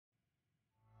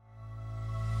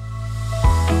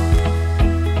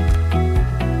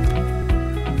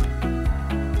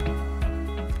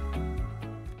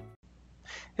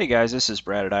Hey guys, this is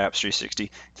Brad at IOPS 360.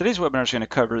 Today's webinar is going to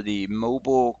cover the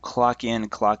mobile clock in,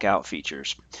 clock out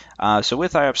features. So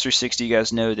with IOPS 360, you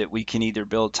guys know that we can either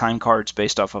build time cards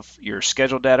based off of your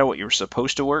schedule data, what you were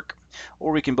supposed to work,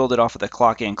 or we can build it off of the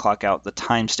clock in, clock out, the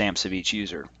timestamps of each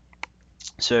user.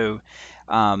 So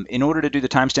in order to do the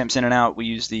timestamps in and out, we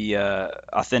use the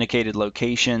authenticated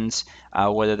locations,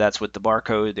 whether that's with the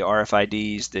barcode, the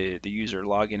RFIDs, the user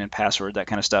login and password, that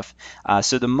kind of stuff.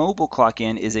 So the mobile clock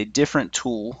in is a different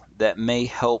tool that may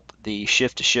help the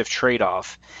shift-to-shift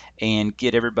trade-off and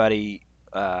get everybody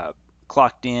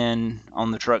clocked in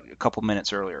on the truck a couple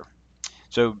minutes earlier.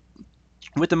 So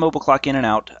with the mobile clock in and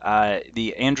out,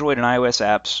 the Android and iOS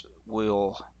apps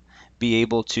will be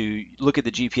able to look at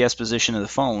the GPS position of the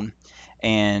phone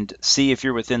and see if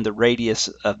you're within the radius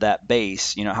of that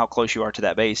base, you know, how close you are to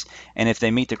that base. And if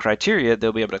they meet the criteria,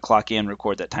 they'll be able to clock in,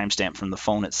 record that timestamp from the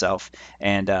phone itself.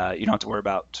 And you don't have to worry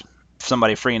about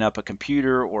somebody freeing up a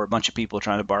computer or a bunch of people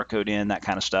trying to barcode in, that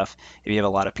kind of stuff. If you have a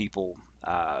lot of people,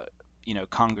 you know,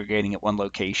 congregating at one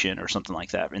location or something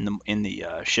like that in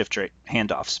the shift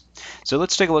handoffs. So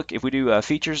let's take a look. If we do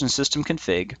features and system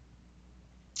config,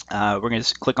 we're going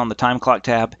to click on the time clock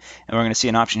tab, and we're going to see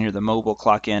an option here, the mobile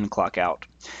clock in, clock out.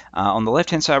 On the left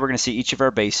hand side, we're going to see each of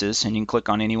our bases, and you can click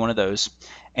on any one of those,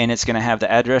 and it's going to have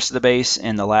the address of the base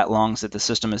and the lat longs that the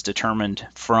system has determined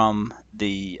from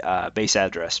the base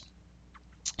address.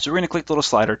 So we're going to click the little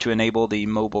slider to enable the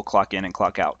mobile clock in and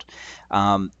clock out.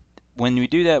 When we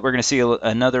do that, we're going to see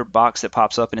another box that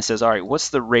pops up, and it says, all right, what's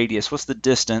the radius, what's the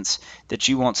distance that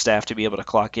you want staff to be able to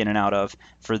clock in and out of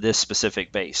for this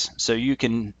specific base? So you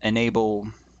can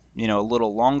enable, you know, a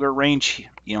little longer range,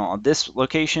 you know, on this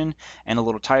location and a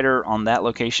little tighter on that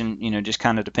location, you know, just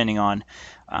kind of depending on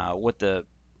what the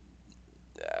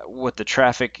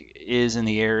traffic is in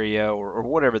the area, or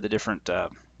whatever the different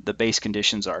the base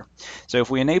conditions are. So if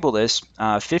we enable this,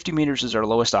 50 meters is our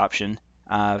lowest option.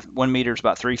 1 meter is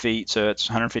about 3 feet, so it's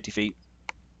 150 feet.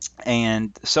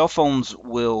 And cell phones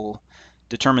will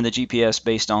determine the GPS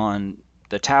based on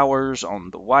the towers, on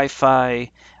the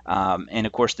Wi-Fi, and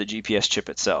of course the GPS chip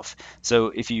itself.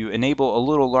 So if you enable a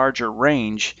little larger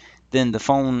range, then the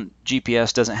phone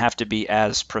GPS doesn't have to be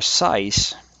as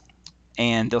precise,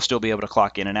 and they'll still be able to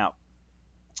clock in and out.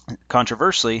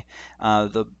 Controversially,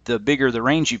 the bigger the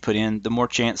range you put in, the more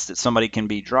chance that somebody can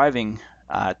be driving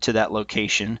to that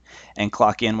location and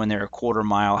clock in when they're a quarter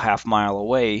mile, half mile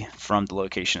away from the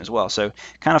location as well. So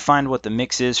kind of find what the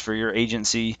mix is for your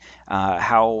agency,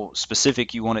 how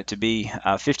specific you want it to be.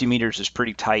 50 meters is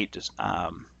pretty tight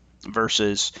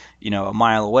versus, you know, a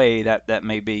mile away, that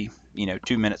may be, you know,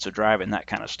 2 minutes of driving, that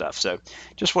kind of stuff. So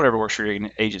just whatever works for your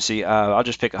agency. I'll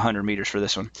just pick 100 meters for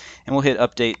this one, and we'll hit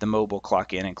update the mobile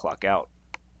clock in and clock out.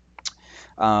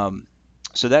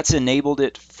 So that's enabled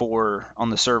it for on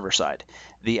the server side.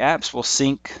 The apps will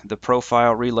sync the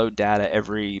profile reload data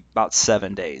every about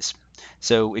 7 days.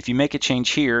 So if you make a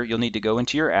change here, you'll need to go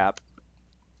into your app,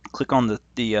 click on the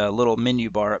little menu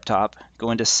bar up top,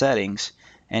 go into settings,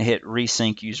 and hit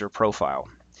resync user profile.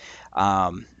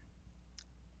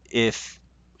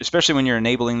 Especially when you're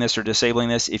enabling this or disabling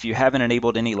this, if you haven't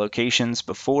enabled any locations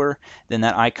before, then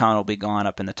that icon will be gone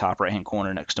up in the top right hand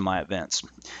corner next to my events.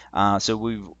 So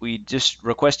we just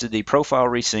requested the profile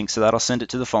resync, so that'll send it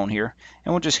to the phone here,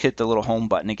 and we'll just hit the little home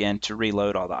button again to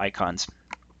reload all the icons.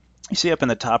 You see up in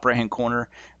the top right hand corner,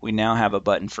 we now have a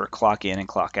button for clock in and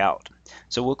clock out.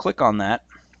 So we'll click on that,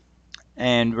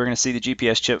 and we're going to see the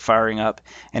GPS chip firing up,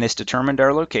 and it's determined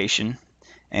our location,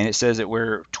 and it says that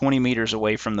we're 20 meters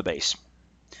away from the base.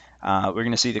 We're going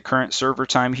to see the current server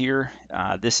time here.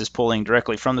 This is pulling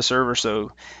directly from the server,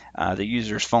 so the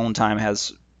user's phone time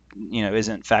has, you know,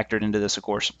 isn't factored into this, of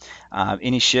course.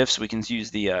 Any shifts, we can use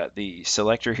the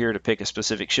selector here to pick a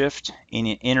specific shift,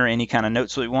 enter any kind of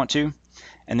notes that we want to,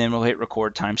 and then we'll hit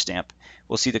record timestamp.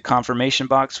 We'll see the confirmation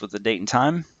box with the date and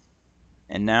time,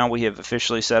 and now we have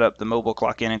officially set up the mobile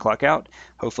clock in and clock out.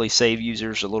 Hopefully save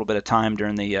users a little bit of time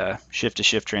during the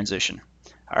shift-to-shift transition.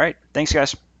 All right, thanks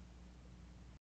guys.